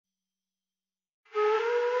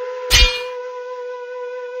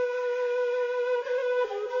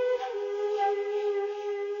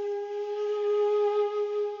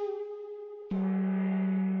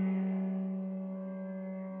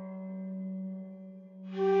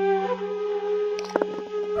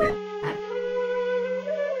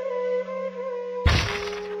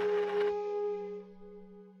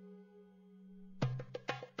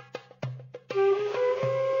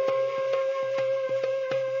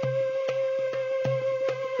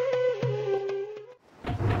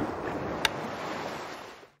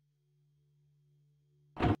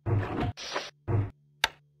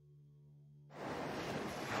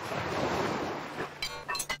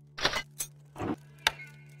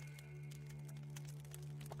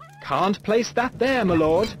Can't place that there, my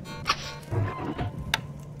lord.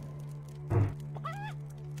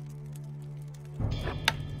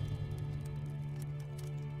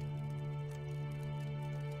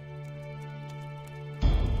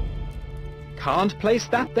 Can't place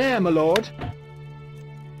that there, my lord.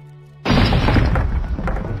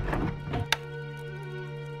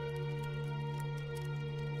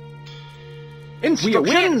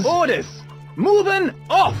 Instructions! Orders! Moving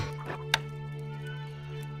off!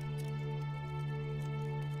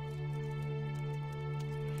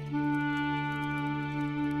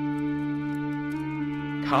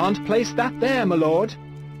 Can't place that there, my lord.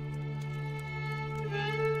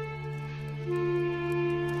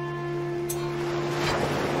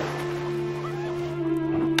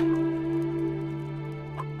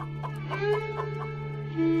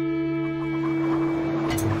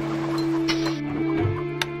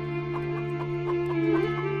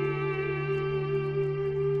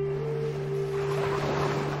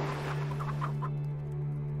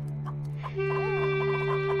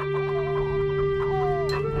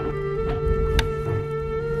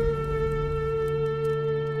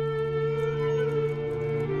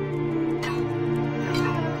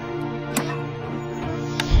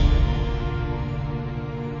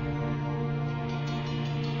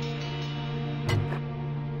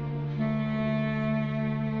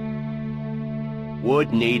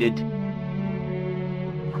 Wood needed.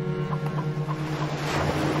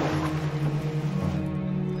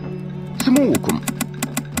 سموكم.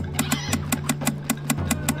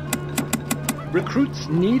 Recruits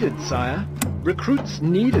needed, sire. Recruits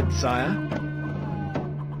needed, sire.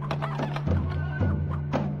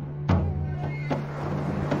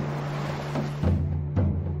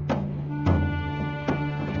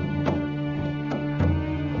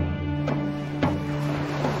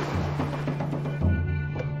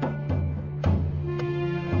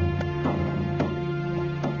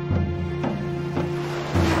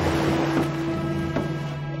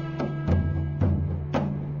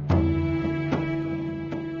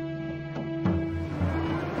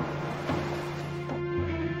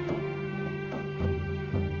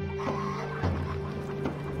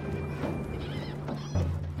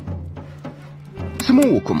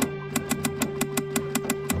 سموكم.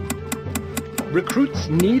 Recruits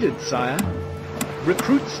needed, sire.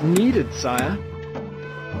 Recruits needed, sire.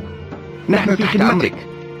 نحن تحت أمرك.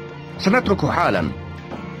 سنترك حالا.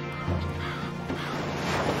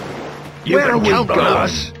 Where are we going?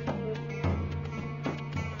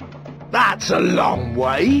 That's a long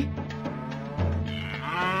way.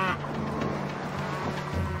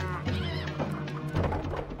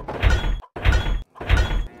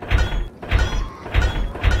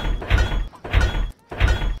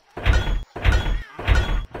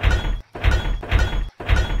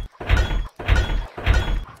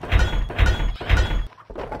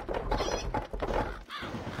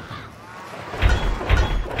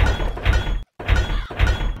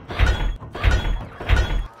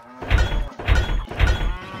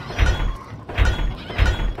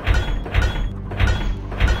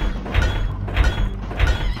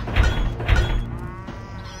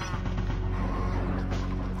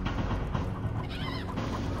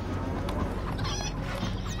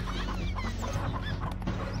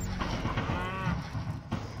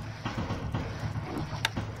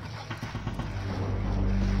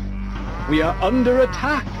 We are under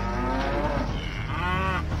attack.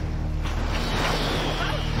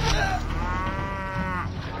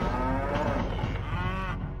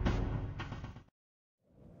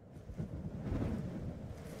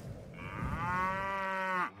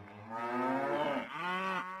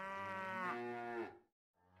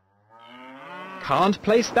 Can't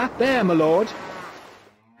place that there, my lord.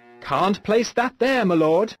 Can't place that there, my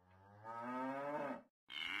lord.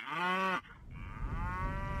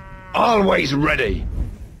 Always ready.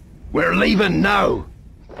 We're leaving now.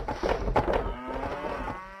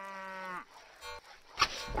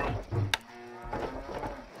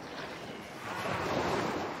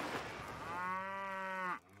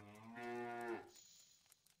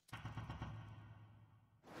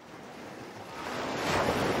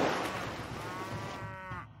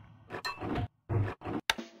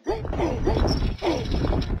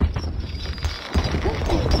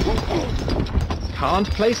 Can't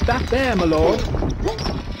place that there, my lord.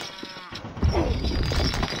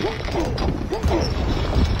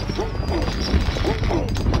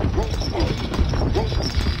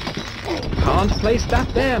 Can't place that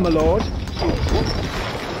there, my lord.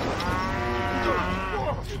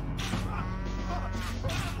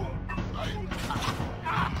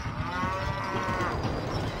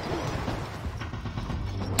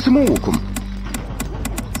 سموكم.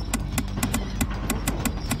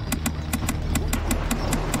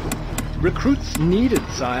 Recruits needed,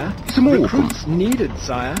 sire. سموكم. Recruits needed,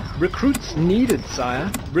 sire. Recruits needed,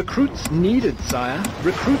 sire. Recruits needed, sire.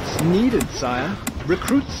 Recruits needed, sire.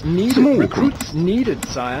 Recruits needed. سموكم. Recruits needed,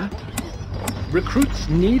 sire. Recruits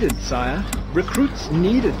needed, sire. Recruits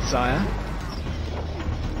needed, sire.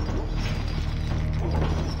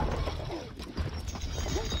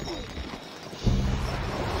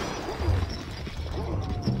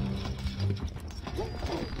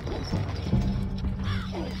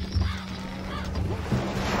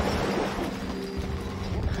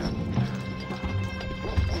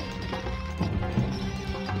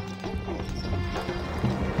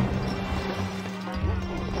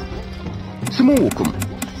 سموكم.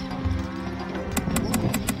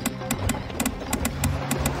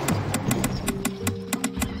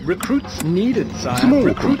 Recruits needed, sire. سموكم.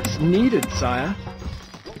 Recruits needed, sire.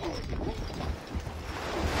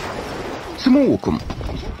 سموكم.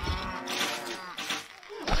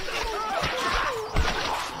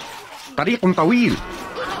 طريق طويل.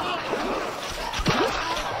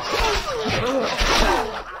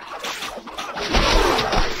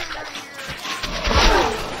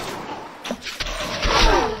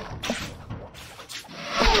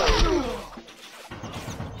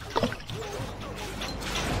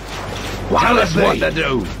 Tell us what to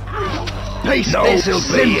do. Peace, this'll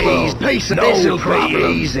be easy. Peace, this'll be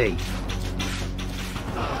easy.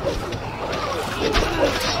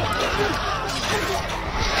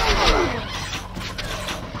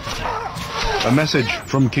 A message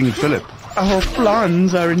from King Philip. Our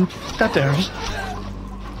plans are in tatters.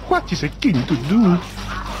 What is a king to do?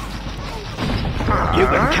 You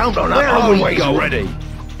can count on us always ready.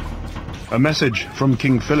 A message from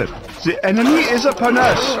King Philip. The enemy is upon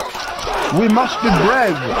us. We must be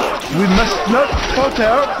brave. We must not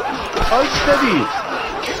falter. All steady.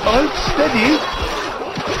 All steady.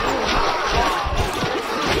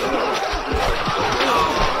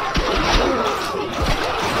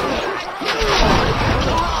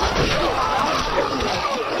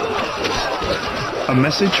 A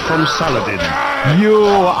message from Saladin. You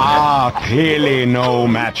are clearly no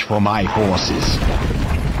match for my forces.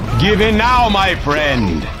 Give in now, my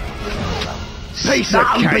friend. Peace, that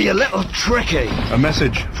can be a little tricky. A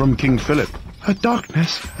message from King Philip. A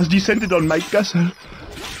darkness has descended on my castle.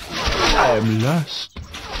 I am lost.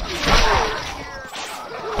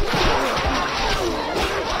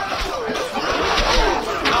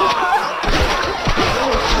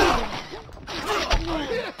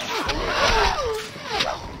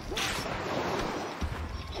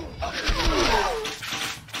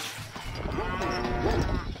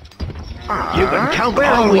 You can count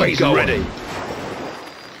on always ready.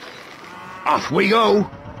 Off we go.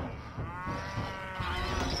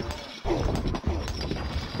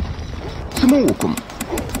 سموكم.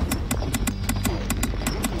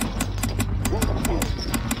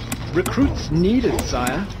 Recruits needed,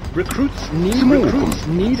 sire. Recruits سموكم. Recruits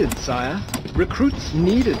needed, sire. Recruits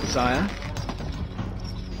needed, sire.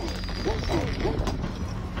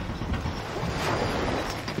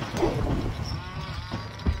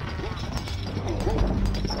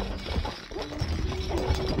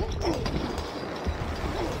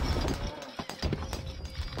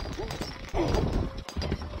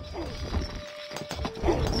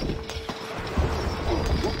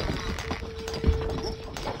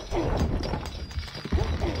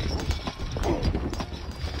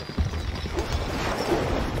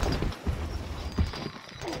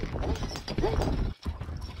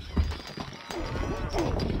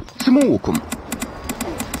 سموكم.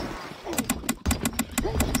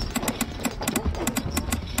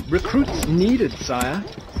 Recruits needed, sire.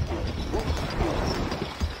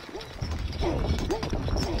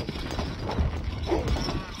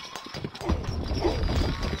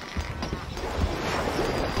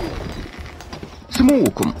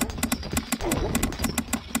 سموكم.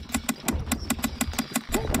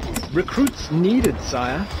 Recruits needed,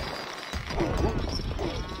 sire.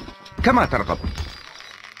 كما ترغب.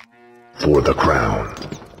 For the crown.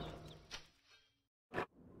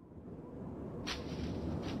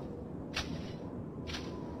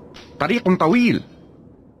 طريق طويل.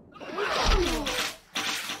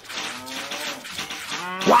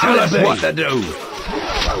 Tell us what to do.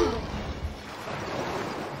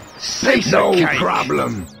 Peace, no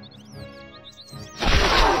problem.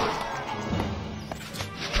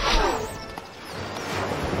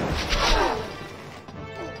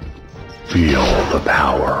 Feel the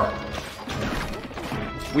power.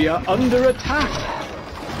 We are under attack.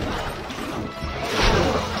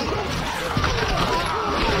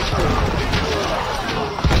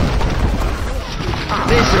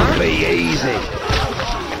 This'll be easy.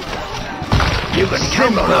 You can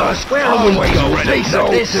count on us. Where are we going?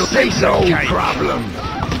 This no problem.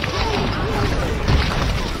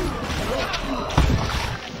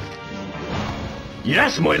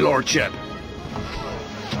 Yes, my lordship.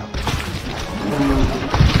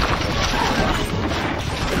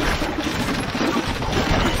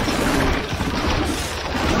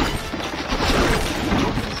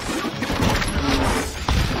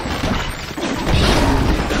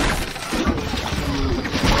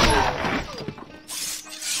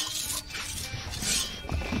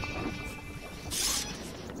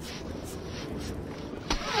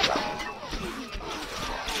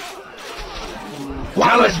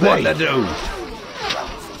 Tell us what to do.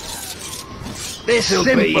 This'll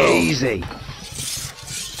be easy.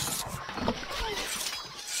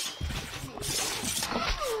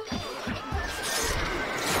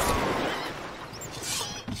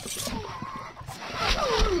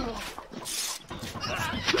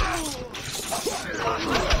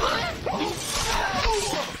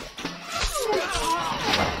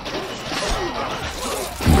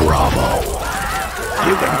 Bravo.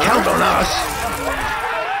 You can count on us.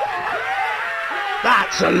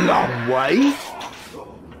 That's a long way.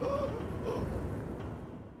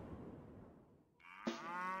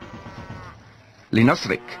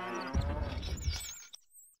 لنصرك.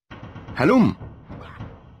 هلم.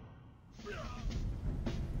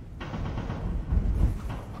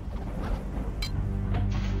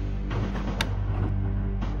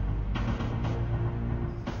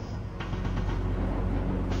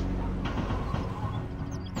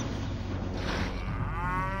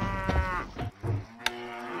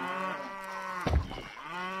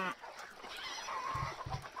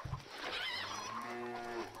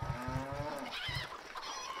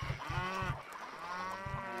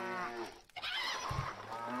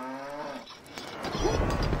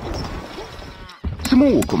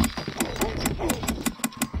 سموكم.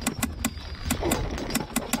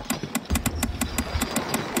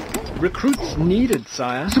 Recruits needed,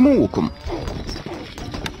 sire. سموكم.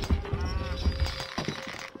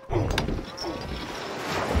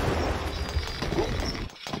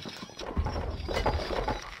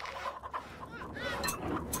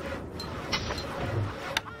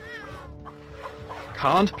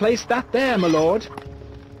 Can't place that there, my lord.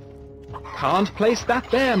 Can't place that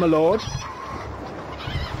there, my lord.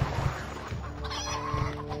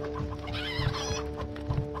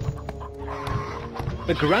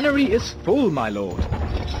 The granary is full, my lord.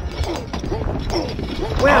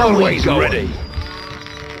 Where are we going? Ready.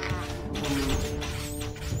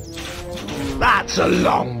 That's a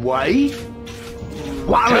long way.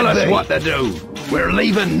 Tell us what to do. We're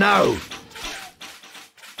leaving now.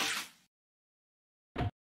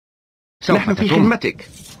 نحن في خدمتك.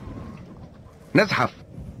 نزحف.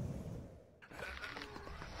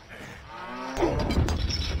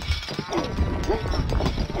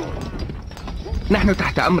 نحن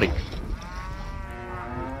تحت أمرك.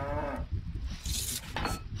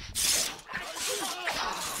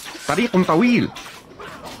 طريق طويل.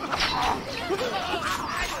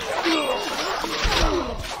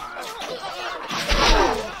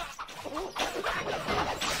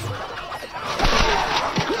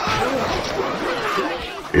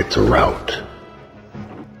 It's a rout.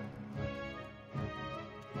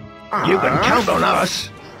 You can count on us.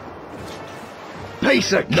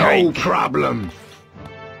 Piece of cake. No problem.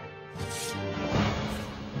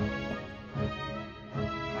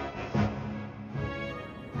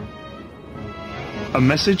 A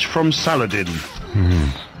message from Saladin.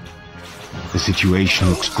 The situation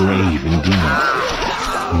looks grave indeed.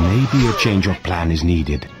 Maybe a change of plan is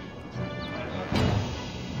needed.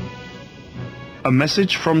 A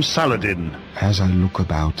message from Saladin. As I look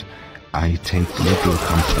about, I take little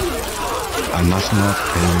comfort. I must not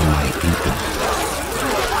fail my people.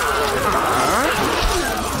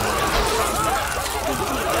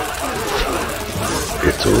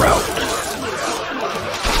 It's a rout.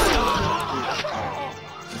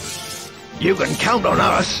 You can count on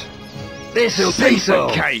us. This'll piece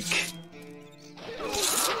of cake.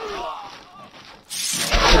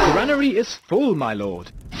 The granary is full, my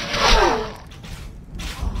lord.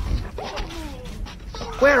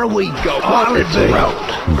 Where are we going? It's a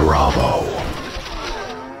rout. Bravo.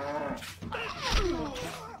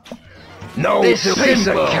 No, this'll piece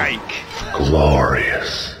of cake.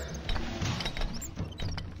 Glorious.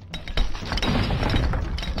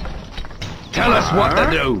 Tell us what to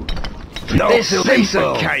do. No, this'll piece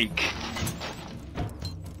of cake.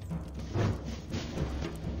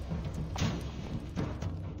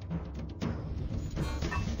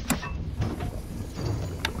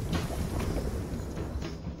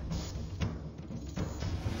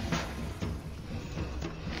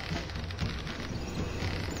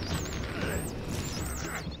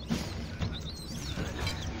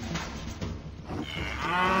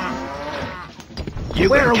 You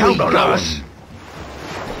can count on us.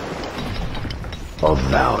 A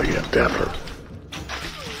valiant effort.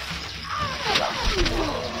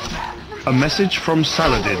 A message from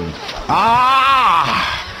Saladin.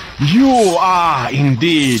 Ah! You are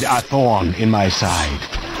indeed a thorn in my side.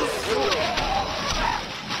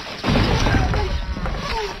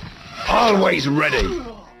 Always ready.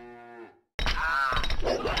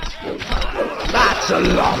 That's a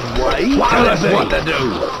long way. Tell us what to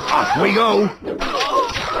do. Off we go.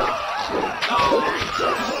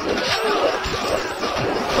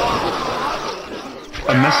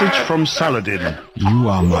 A message from Saladin. You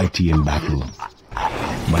are mighty in battle,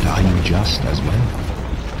 but are you just as well?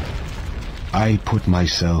 I put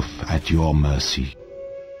myself at your mercy.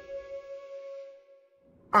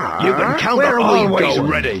 You can count on always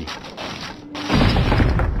ready.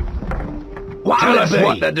 Tell us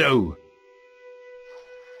what to do.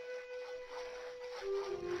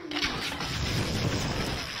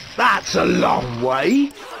 That's a long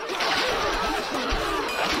way.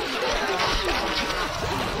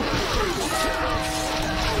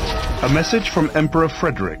 A message from Emperor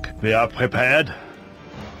Frederick. We are prepared.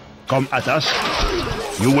 Come at us.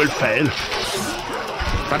 You will fail.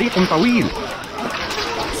 طريق طويل.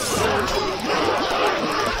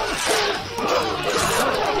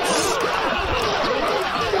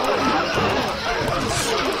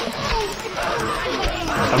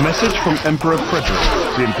 A message from Emperor Frederick.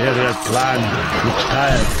 The Imperial plan looks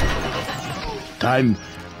tired. Time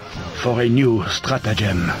for a new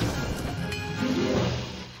stratagem.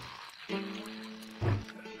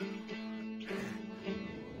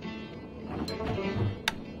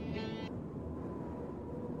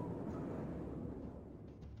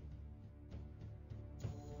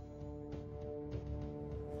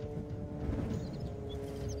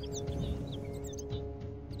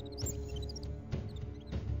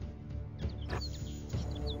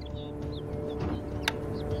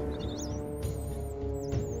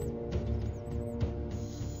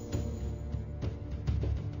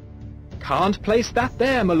 Can't place that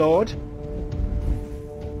there, my lord.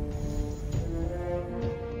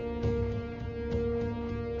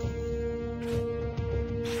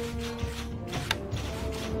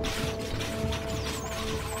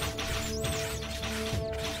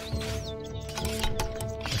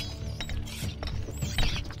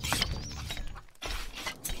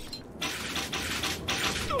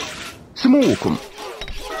 سموكم.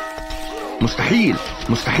 مستحيل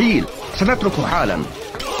مستحيل، سنترك حالا.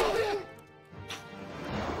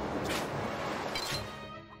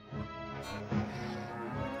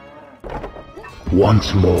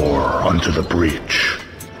 Once more onto the breach.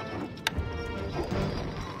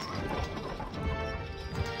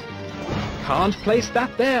 Can't place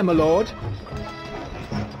that there, my lord.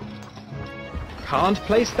 Can't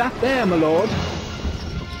place that there, my lord.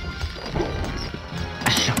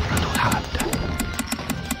 الشفرة حادة.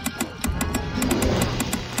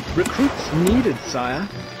 Recruits needed, sire.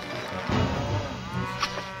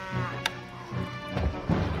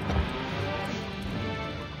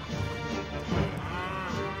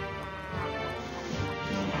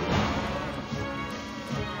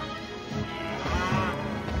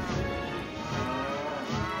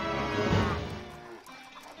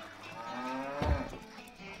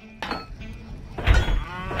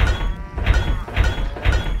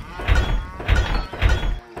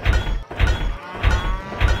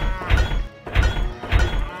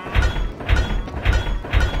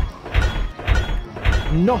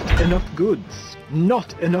 Not enough goods. Not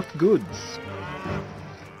enough goods.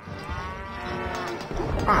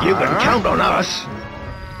 You can count on us.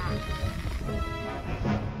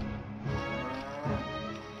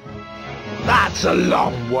 That's a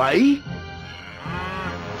long way.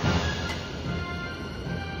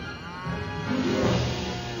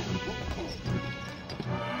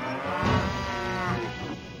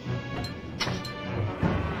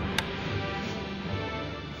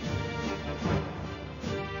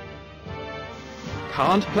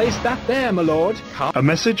 Can't place that there, my lord. A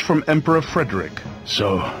message from Emperor Frederick. So,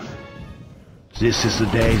 this is the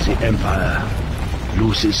day the Empire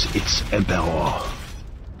loses its Emperor.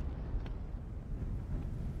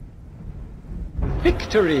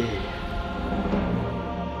 Victory!